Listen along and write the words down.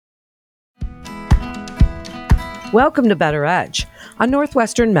Welcome to Better Edge, a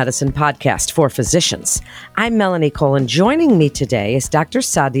Northwestern medicine podcast for physicians. I'm Melanie Cole, and joining me today is Dr.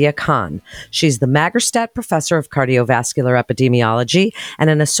 Sadia Khan. She's the Magerstadt Professor of Cardiovascular Epidemiology and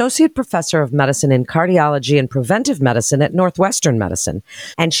an Associate Professor of Medicine in Cardiology and Preventive Medicine at Northwestern Medicine.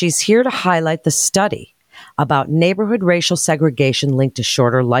 And she's here to highlight the study about neighborhood racial segregation linked to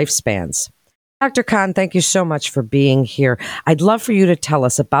shorter lifespans. Dr. Khan, thank you so much for being here. I'd love for you to tell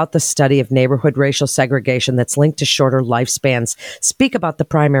us about the study of neighborhood racial segregation that's linked to shorter lifespans. Speak about the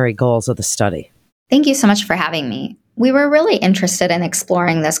primary goals of the study. Thank you so much for having me. We were really interested in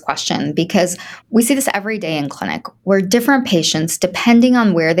exploring this question because we see this every day in clinic where different patients, depending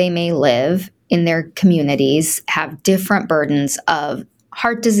on where they may live in their communities, have different burdens of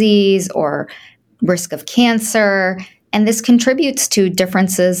heart disease or risk of cancer. And this contributes to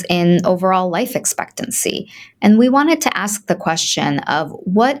differences in overall life expectancy. And we wanted to ask the question of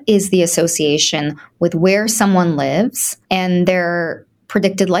what is the association with where someone lives and their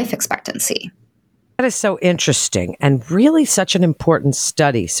predicted life expectancy? That is so interesting and really such an important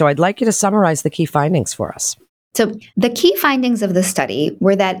study. So I'd like you to summarize the key findings for us. So the key findings of the study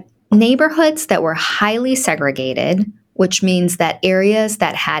were that neighborhoods that were highly segregated, which means that areas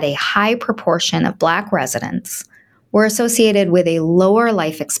that had a high proportion of Black residents, were associated with a lower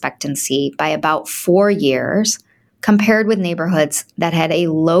life expectancy by about 4 years compared with neighborhoods that had a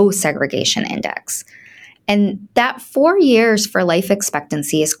low segregation index. And that 4 years for life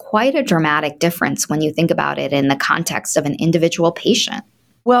expectancy is quite a dramatic difference when you think about it in the context of an individual patient.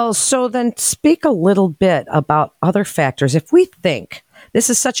 Well, so then speak a little bit about other factors. If we think this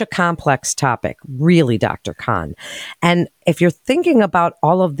is such a complex topic, really, Dr. Khan. And if you're thinking about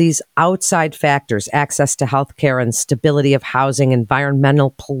all of these outside factors, access to healthcare and stability of housing,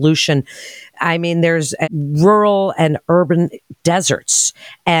 environmental pollution, I mean, there's rural and urban deserts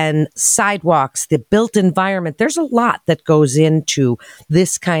and sidewalks, the built environment. There's a lot that goes into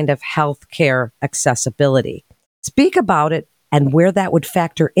this kind of healthcare accessibility. Speak about it and where that would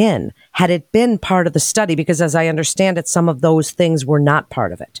factor in had it been part of the study, because as I understand it, some of those things were not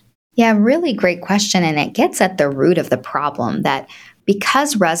part of it. Yeah, really great question. And it gets at the root of the problem that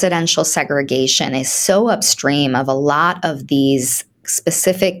because residential segregation is so upstream of a lot of these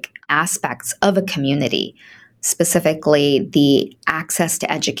specific aspects of a community, specifically the access to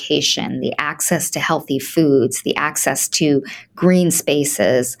education, the access to healthy foods, the access to green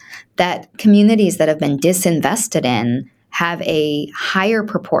spaces, that communities that have been disinvested in have a higher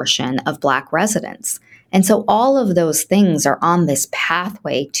proportion of Black residents. And so all of those things are on this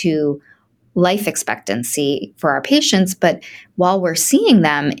pathway to life expectancy for our patients. But while we're seeing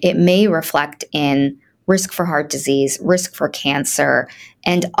them, it may reflect in risk for heart disease, risk for cancer,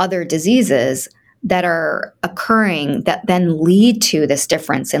 and other diseases that are occurring that then lead to this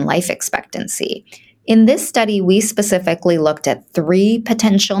difference in life expectancy. In this study, we specifically looked at 3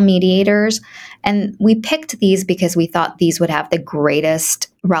 potential mediators, and we picked these because we thought these would have the greatest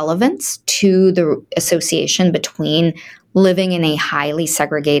relevance to the association between living in a highly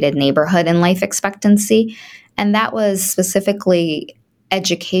segregated neighborhood and life expectancy. And that was specifically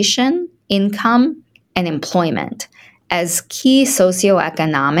education, income, and employment as key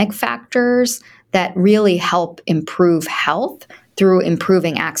socioeconomic factors that really help improve health through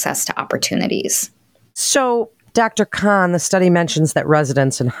improving access to opportunities. So, Dr. Khan, the study mentions that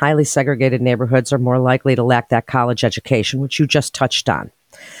residents in highly segregated neighborhoods are more likely to lack that college education, which you just touched on,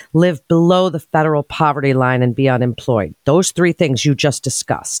 live below the federal poverty line and be unemployed. Those 3 things you just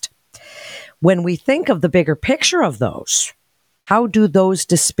discussed. When we think of the bigger picture of those, how do those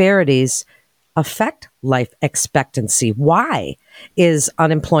disparities affect life expectancy? Why is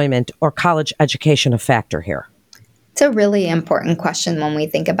unemployment or college education a factor here? It's a really important question when we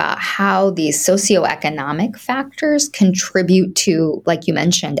think about how these socioeconomic factors contribute to, like you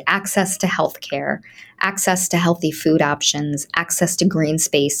mentioned, access to healthcare, access to healthy food options, access to green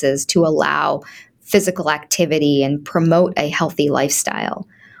spaces to allow physical activity and promote a healthy lifestyle.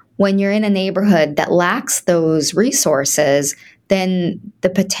 When you're in a neighborhood that lacks those resources, then the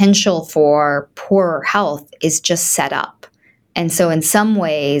potential for poorer health is just set up. And so in some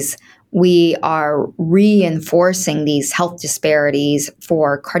ways, we are reinforcing these health disparities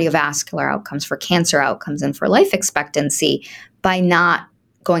for cardiovascular outcomes, for cancer outcomes, and for life expectancy by not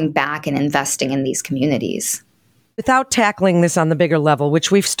going back and investing in these communities. Without tackling this on the bigger level,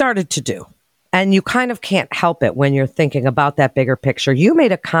 which we've started to do, and you kind of can't help it when you're thinking about that bigger picture, you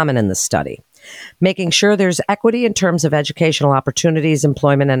made a comment in the study making sure there's equity in terms of educational opportunities,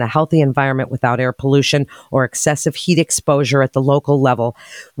 employment, and a healthy environment without air pollution or excessive heat exposure at the local level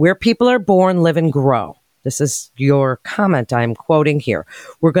where people are born, live, and grow. This is your comment I'm quoting here.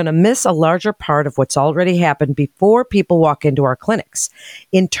 We're going to miss a larger part of what's already happened before people walk into our clinics.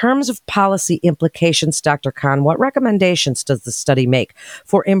 In terms of policy implications, Dr. Khan, what recommendations does the study make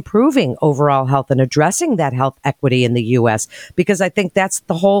for improving overall health and addressing that health equity in the U.S.? Because I think that's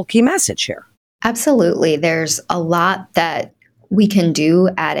the whole key message here. Absolutely. There's a lot that we can do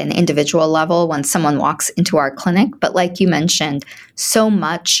at an individual level when someone walks into our clinic. But like you mentioned, so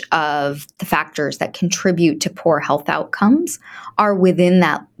much of the factors that contribute to poor health outcomes are within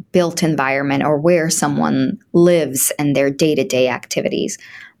that built environment or where someone lives and their day-to-day activities.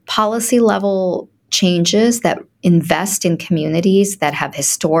 Policy level changes that invest in communities that have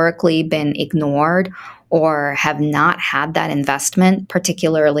historically been ignored or have not had that investment,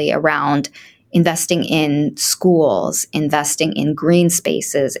 particularly around investing in schools, investing in green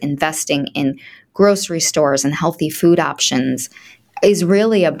spaces, investing in grocery stores and healthy food options is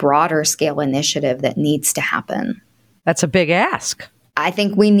really a broader scale initiative that needs to happen. That's a big ask. I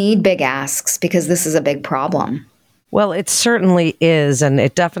think we need big asks because this is a big problem. Well, it certainly is, and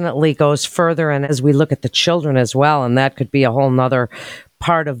it definitely goes further. And as we look at the children as well, and that could be a whole nother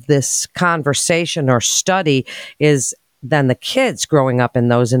part of this conversation or study, is then the kids growing up in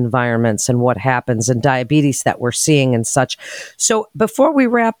those environments and what happens and diabetes that we're seeing and such. So before we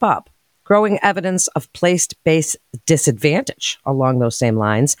wrap up, growing evidence of place-based disadvantage along those same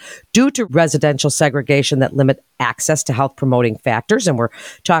lines due to residential segregation that limit access to health promoting factors. And we're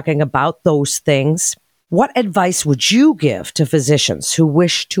talking about those things. What advice would you give to physicians who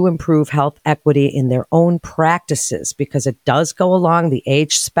wish to improve health equity in their own practices? Because it does go along the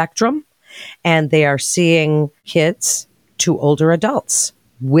age spectrum, and they are seeing kids to older adults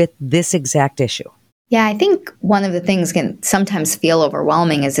with this exact issue. Yeah, I think one of the things can sometimes feel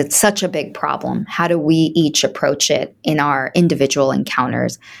overwhelming is it's such a big problem. How do we each approach it in our individual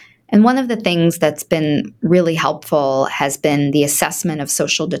encounters? And one of the things that's been really helpful has been the assessment of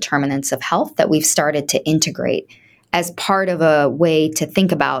social determinants of health that we've started to integrate as part of a way to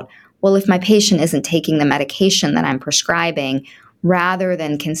think about, well, if my patient isn't taking the medication that I'm prescribing, rather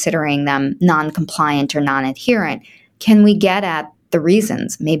than considering them non-compliant or non-adherent, can we get at the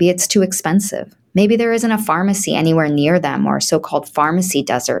reasons? Maybe it's too expensive. Maybe there isn't a pharmacy anywhere near them, or so-called pharmacy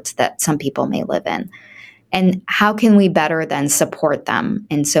deserts that some people may live in. And how can we better then support them?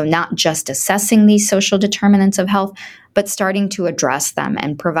 And so not just assessing these social determinants of health, but starting to address them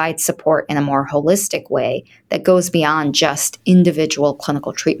and provide support in a more holistic way that goes beyond just individual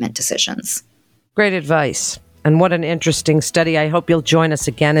clinical treatment decisions. Great advice. And what an interesting study. I hope you'll join us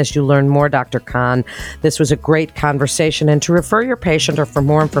again as you learn more, Dr. Khan. This was a great conversation. And to refer your patient or for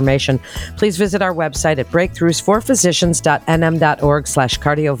more information, please visit our website at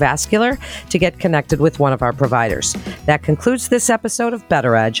breakthroughsforphysicians.nm.org/cardiovascular to get connected with one of our providers. That concludes this episode of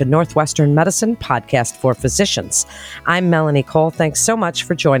Better Edge, a Northwestern Medicine podcast for physicians. I'm Melanie Cole. Thanks so much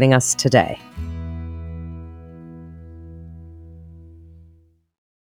for joining us today.